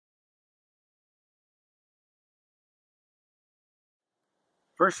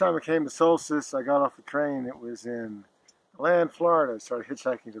First time I came to Solstice, I got off the train. It was in Land, Florida. I started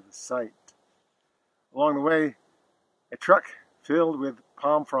hitchhiking to the site. Along the way, a truck filled with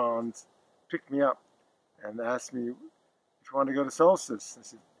palm fronds picked me up and asked me if I wanted to go to Solstice. I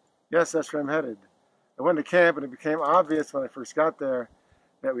said, yes, that's where I'm headed. I went to camp, and it became obvious when I first got there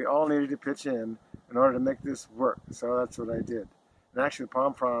that we all needed to pitch in order to make this work. So that's what I did. And actually, the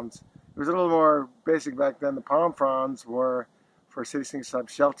palm fronds, it was a little more basic back then. The palm fronds were for citizens sub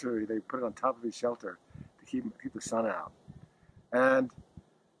shelter. They put it on top of the shelter to keep the sun out. And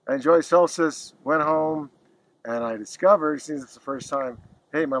I enjoyed Solstice, went home, and I discovered, since it's the first time,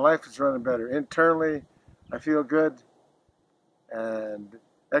 hey, my life is running better. Internally, I feel good, and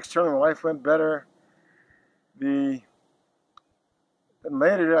externally, my life went better. And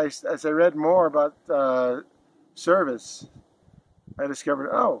later, as I read more about service, I discovered,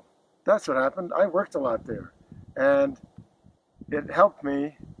 oh, that's what happened. I worked a lot there. And it helped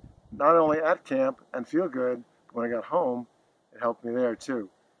me not only at camp and feel good, but when I got home, it helped me there too.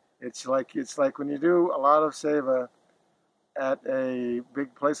 It's like when you do a lot of Seva at a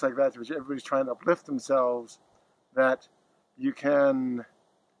big place like that, which everybody's trying to uplift themselves, that you can,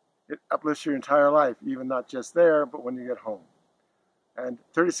 it uplifts your entire life, even not just there, but when you get home. And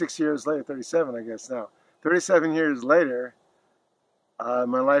 36 years later, 37 I guess now, 37 years later,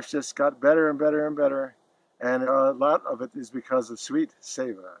 my life just got better and better and better. And a lot of it is because of sweet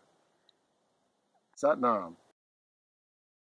Seva. Satnam.